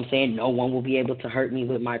 no one will be able to hurt me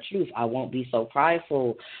with my truth. I won't be so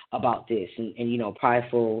prideful about this and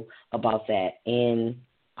prideful about that. And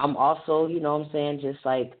I'm also, just,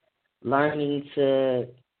 like, learning to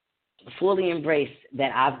fully embrace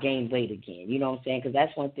that I've gained weight again, because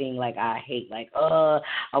that's one thing, like, I hate, like, I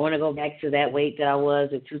want to go back to that weight that I was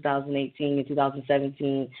in 2018 and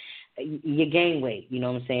 2017. You gain weight,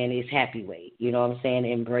 it's happy weight,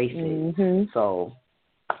 embrace it. So,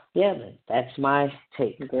 yeah, that's my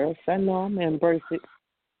take. Girl, I know I'm going to embrace it.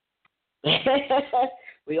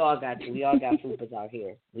 We all got fupas out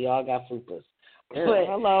here. We all got fupas.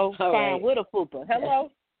 Hello, fine right. with a fupa. Hello.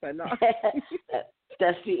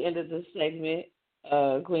 That's the end of the segment.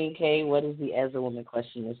 Queen K, what is the as a woman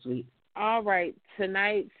question this week? All right.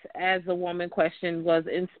 Tonight's as a woman question was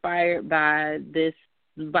inspired by the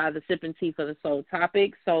sipping tea for the soul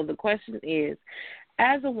topic. So the question is,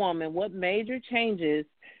 as a woman, what major changes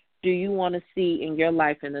do you want to see in your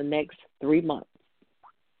life in the next 3 months?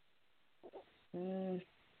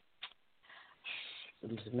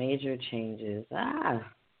 Major changes. Damn.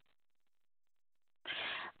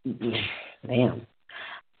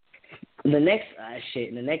 The next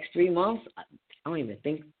in the next 3 months, I don't even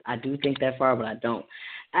think I do think that far, but I don't.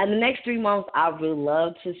 In the next 3 months, I would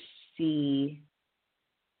love to see.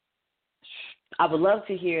 I would love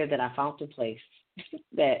to hear that I found a place,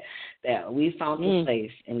 that we found a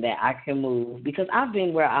place, and that I can move, because I've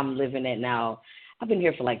been where I'm living at now. I've been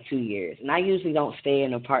here for like 2 years, and I usually don't stay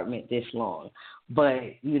in an apartment this long. But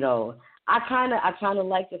I kind of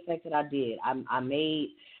like the fact that I did. I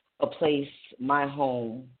made a place my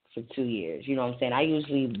home for 2 years. You know what I'm saying? I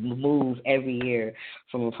usually move every year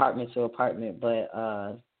from apartment to apartment, but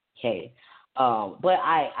hey. But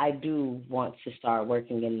I do want to start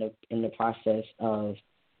working in the process of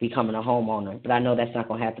becoming a homeowner, but I know that's not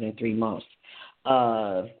going to happen in 3 months.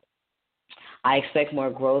 I expect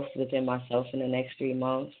more growth within myself in the next 3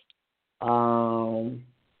 months.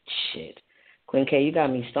 Queen K, you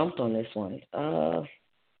got me stumped on this one.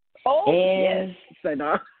 Yes. Say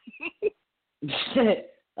no.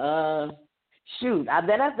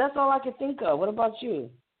 That's all I can think of. What about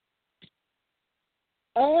you?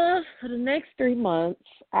 For the next 3 months,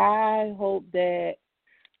 I hope that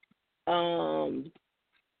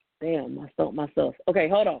damn, I stumped myself. Okay,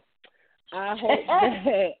 hold on. I hope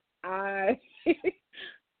that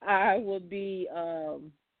I would be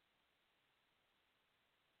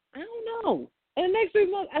I don't know. In the next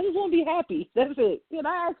 3 months, I just want to be happy. That's it. Can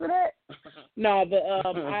I ask for that? No, but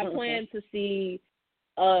I plan to see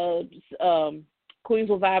Queens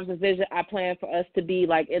with Vibes and Vision. I plan for us to be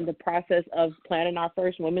like in the process of planning our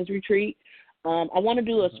first women's retreat. I want to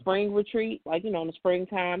do a spring retreat, like in the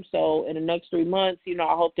springtime. So in the next 3 months,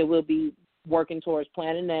 I hope that we'll be working towards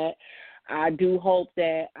planning that. I do hope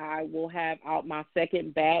that I will have out my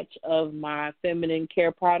second batch of my feminine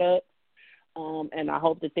care products, and I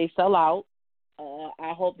hope that they sell out.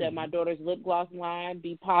 I hope that my daughter's lip gloss line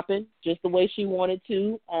be popping just the way she wanted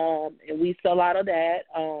to, and we sell out of that.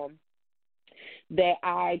 That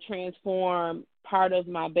I transform part of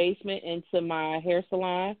my basement into my hair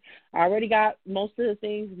salon. I already got most of the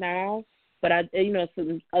things now, but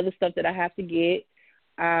some other stuff that I have to get.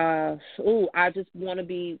 I just want to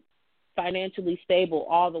be financially stable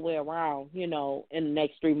all the way around, in the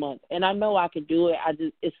next 3 months. And I know I can do it.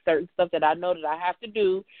 It's certain stuff that I know that I have to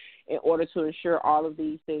do in order to ensure all of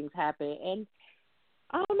these things happen. And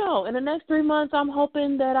I don't know. In the next 3 months, I'm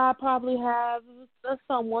hoping that I probably have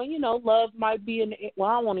someone. Love might be in the air. Well,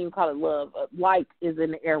 I won't even call it love. Light is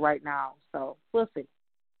in the air right now. So we'll see.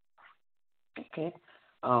 Okay.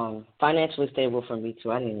 Financially stable for me,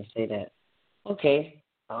 too. I didn't even say that. Okay.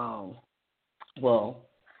 Well,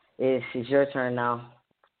 it's your turn now.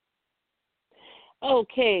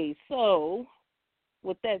 Okay. So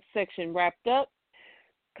with that section wrapped up,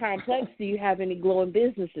 Complex, do you have any glowing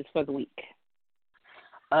businesses for the week?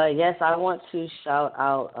 Yes, I want to shout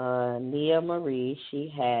out Nia Marie. She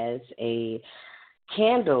has a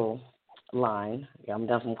candle line. I'm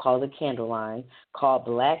definitely call it a candle line called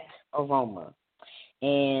Black Aroma.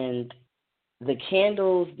 And the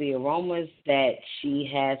candles, the aromas that she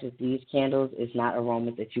has with these candles is not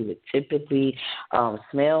aromas that you would typically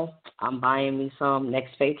smell. I'm buying me some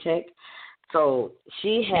next paycheck. So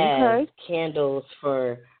she has candles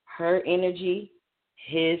for her energy,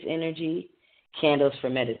 his energy, candles for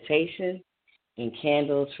meditation, and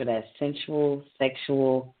candles for that sensual,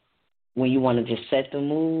 sexual, when you want to just set the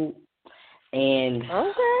mood. And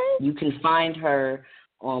you can find her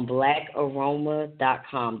on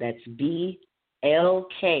blackaroma.com. That's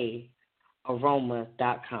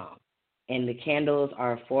BLKaroma.com. And the candles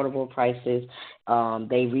are affordable prices.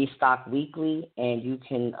 They restock weekly, and you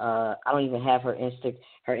can. I don't even have her Instagram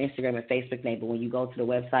and Facebook name, but when you go to the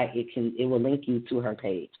website, it will link you to her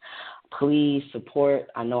page. Please support.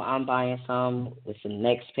 I know I'm buying some with the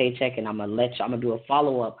next paycheck, and I'm gonna do a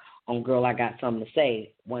follow up on Girl I Got Something to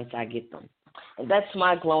Say once I get them. And that's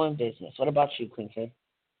my glowing business. What about you, Queen K?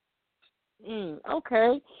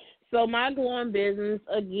 Okay. So my glowing business,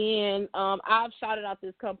 again, I've shouted out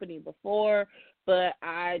this company before, but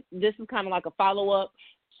this is kind of like a follow-up.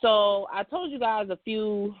 So I told you guys a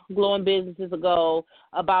few glowing businesses ago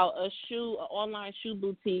about an online shoe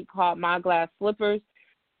boutique called My Glass Slippers.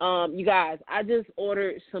 You guys, I just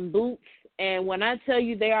ordered some boots, And when I tell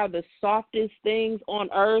you they are the softest things on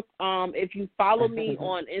earth, if you follow me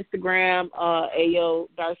on Instagram, Ayo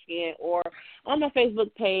Darskin, or on my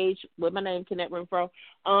Facebook page with my name, Connect Renfro,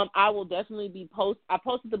 I will definitely be I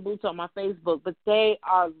posted the boots on my Facebook, but they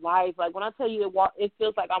are life. Like, when I tell you it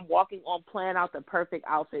feels like I'm walking on planning out the perfect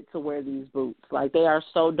outfit to wear these boots. Like, they are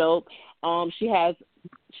so dope. She has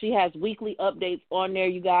weekly updates on there,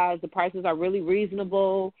 you guys. The prices are really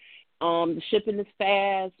reasonable. The shipping is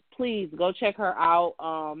fast. Please go check her out.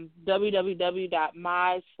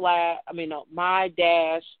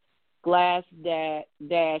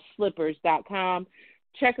 my-glass-slippers.com.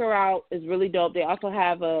 Check her out. It's really dope. They also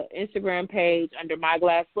have a Instagram page under My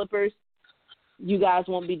Glass Slippers. You guys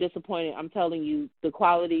won't be disappointed. I'm telling you, the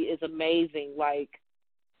quality is amazing. Like,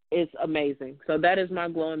 it's amazing. So that is my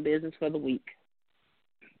glowing business for the week.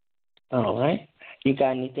 All right. You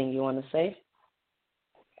got anything you want to say?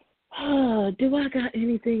 Do I got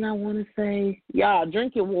anything I want to say? Y'all,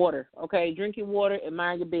 drink your water, okay? Drink your water and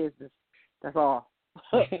mind your business. That's all.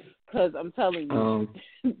 Because I'm telling you,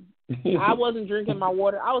 I wasn't drinking my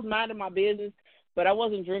water. I was minding my business, but I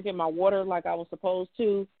wasn't drinking my water like I was supposed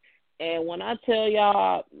to. And when I tell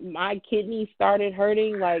y'all my kidneys started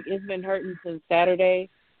hurting, like, it's been hurting since Saturday.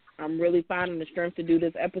 I'm really finding the strength to do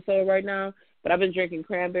this episode right now. But I've been drinking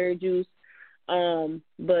cranberry juice.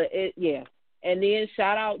 Yeah. And then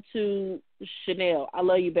shout out to Chanel. I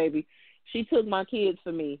love you, baby. She took my kids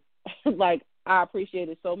for me. Like, I appreciate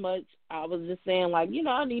it so much. I was just saying, like,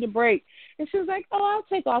 I need a break. And she was like, oh, I'll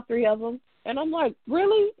take all 3 of them. And I'm like,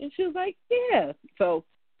 really? And she was like, yeah. So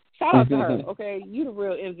shout out to her, okay? You the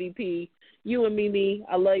real MVP. You and Mimi,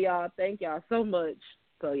 I love y'all. Thank y'all so much.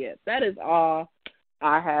 So, yeah, that is all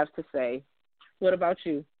I have to say. What about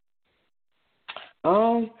you?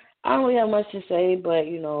 I don't really have much to say, but,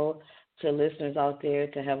 to listeners out there,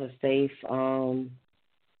 to have a safe,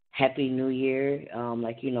 happy New Year.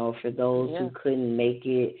 For those who couldn't make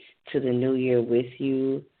it to the New Year with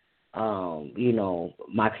you,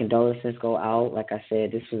 my condolences go out. Like I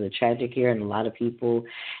said, this was a tragic year, and a lot of people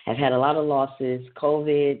have had a lot of losses.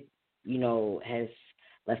 COVID, has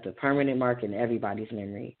left a permanent mark in everybody's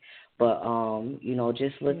memory. But,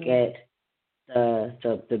 just look at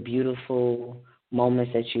the beautiful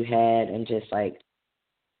moments that you had, and just, like,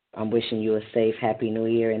 I'm wishing you a safe, happy New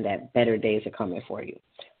Year, and that better days are coming for you.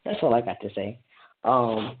 That's all I got to say.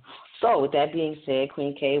 So with that being said,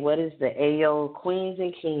 Queen K, what is the Ayo Queens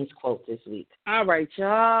and Kings quote this week? All right,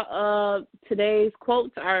 y'all. Today's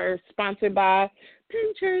quotes are sponsored by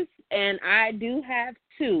Pinterest, and I do have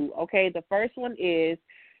 2. Okay, the first one is,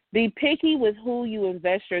 be picky with who you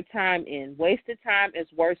invest your time in. Wasted time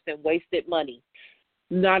is worse than wasted money.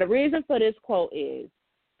 Now, the reason for this quote is,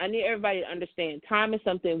 I need everybody to understand, time is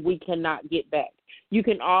something we cannot get back. You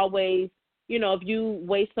can always, if you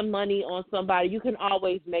waste some money on somebody, you can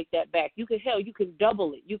always make that back. You can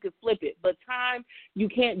double it. You can flip it. But time, you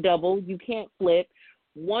can't double. You can't flip.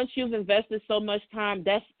 Once you've invested so much time,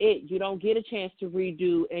 that's it. You don't get a chance to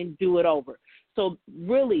redo and do it over. So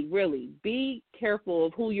really, really be careful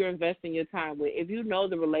of who you're investing your time with. If you know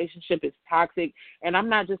the relationship is toxic, and I'm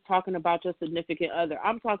not just talking about your significant other,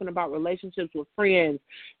 I'm talking about relationships with friends,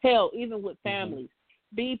 hell, even with families.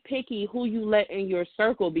 Be picky who you let in your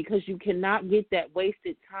circle, because you cannot get that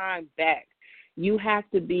wasted time back. You have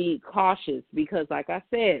to be cautious, because, like I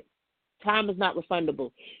said, time is not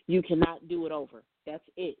refundable. You cannot do it over. That's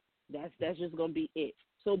it. That's just going to be it.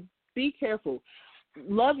 So be careful.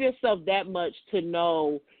 Love yourself that much to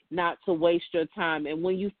know not to waste your time. And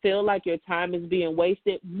when you feel like your time is being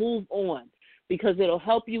wasted, move on, because it'll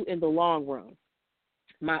help you in the long run.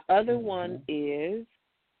 My other one is,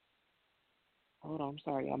 hold on, I'm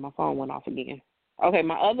sorry, y'all, my phone went off again. Okay,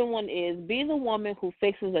 my other one is, be the woman who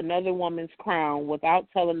fixes another woman's crown without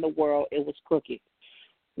telling the world it was crooked.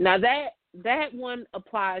 Now, that one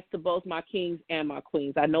applies to both my kings and my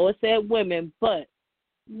queens. I know it said women, but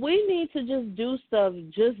we need to just do stuff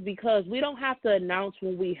just because. We don't have to announce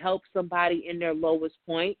when we help somebody in their lowest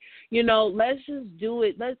point. Let's just do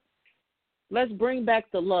it. Let's bring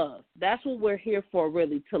back the love. That's what we're here for,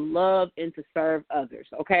 really, to love and to serve others,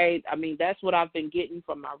 okay? I mean, that's what I've been getting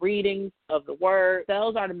from my readings of the word.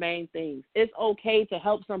 Those are the main things. It's okay to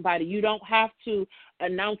help somebody. You don't have to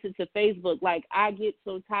announce it to Facebook. Like, I get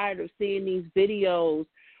so tired of seeing these videos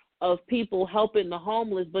of people helping the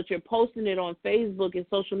homeless, but you're posting it on Facebook and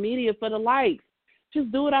social media for the likes.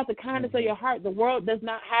 Just do it out the kindness of your heart. The world does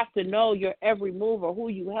not have to know your every move or who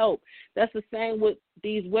you help. That's the same with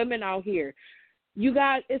these women out here. You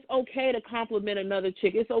guys, it's okay to compliment another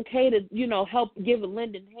chick. It's okay to, help give a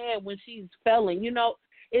lending hand when she's failing.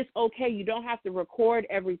 It's okay. You don't have to record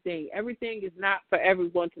everything. Everything is not for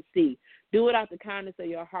everyone to see. Do it out the kindness of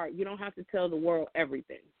your heart. You don't have to tell the world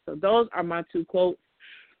everything. So those are my 2 quotes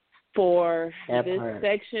for this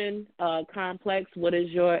section. Complex, what is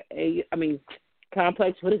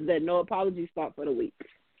Complex, what is that no apology thought for the week?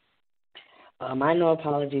 My no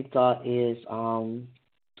apology thought is,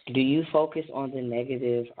 do you focus on the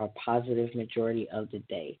negative or positive majority of the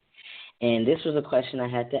day? And this was a question I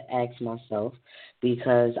had to ask myself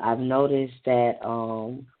because I've noticed that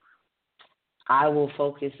I will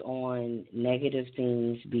focus on negative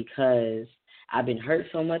things because I've been hurt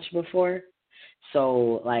so much before.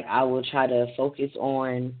 So, like, I will try to focus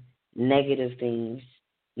on negative things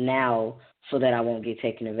now so that I won't get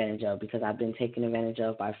taken advantage of, because I've been taken advantage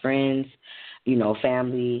of by friends,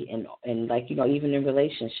 family, and like, even in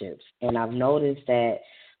relationships. And I've noticed that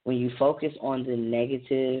when you focus on the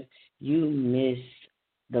negative, you miss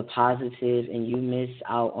the positive and you miss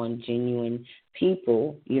out on genuine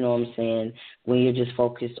people, you know what I'm saying, when you're just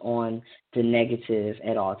focused on the negative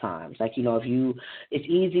at all times. Like, it's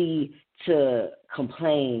easy to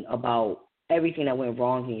complain about everything that went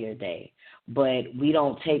wrong in your day, but we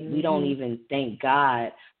don't even thank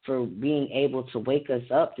God for being able to wake us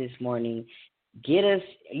up this morning, get us,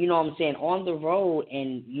 on the road,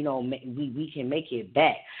 and, we can make it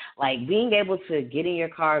back. Like, being able to get in your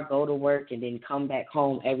car, go to work, and then come back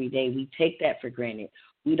home every day, we take that for granted.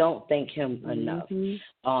 We don't thank him enough.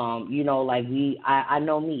 I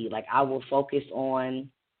know me, like, I will focus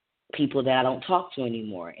on people that I don't talk to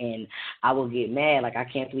anymore, and I will get mad, like, I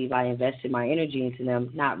can't believe I invested my energy into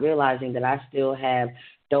them, not realizing that I still have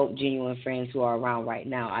dope, genuine friends who are around right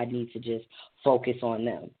now. I need to just focus on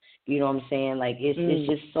them. You know what I'm saying? Like, it's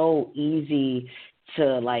just so easy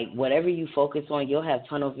to, like, whatever you focus on, you'll have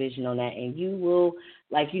tunnel vision on that, and you will,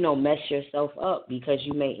 like, mess yourself up because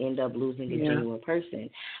you may end up losing a genuine person.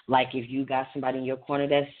 Like, if you got somebody in your corner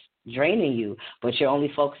that's draining you, but you're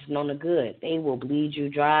only focusing on the good, they will bleed you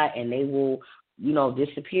dry, and they will,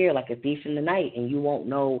 disappear like a thief in the night, and you won't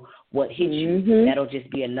know what hit you. That'll just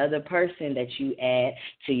be another person that you add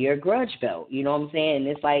to your grudge belt. You know what I'm saying? And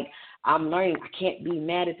it's like, I'm learning I can't be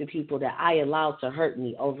mad at the people that I allowed to hurt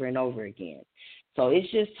me over and over again. So it's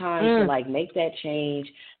just time to, like, make that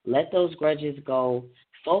change, let those grudges go,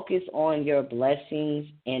 focus on your blessings,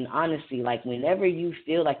 and honestly, like, whenever you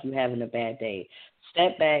feel like you're having a bad day,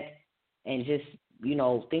 step back and just,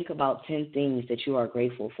 think about 10 things that you are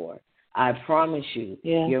grateful for. I promise you,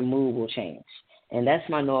 your mood will change. And that's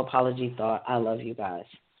my no apology thought. I love you guys.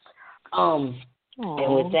 And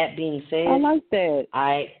with that being said, I like that.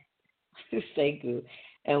 Thank you.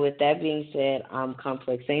 And with that being said, I'm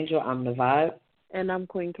Complex Angel. I'm the Vibe. And I'm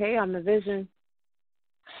Queen K. I'm the Vision.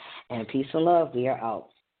 And peace and love. We are out.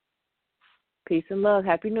 Peace and love.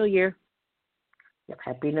 Happy New Year. Yep,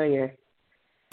 Happy New Year.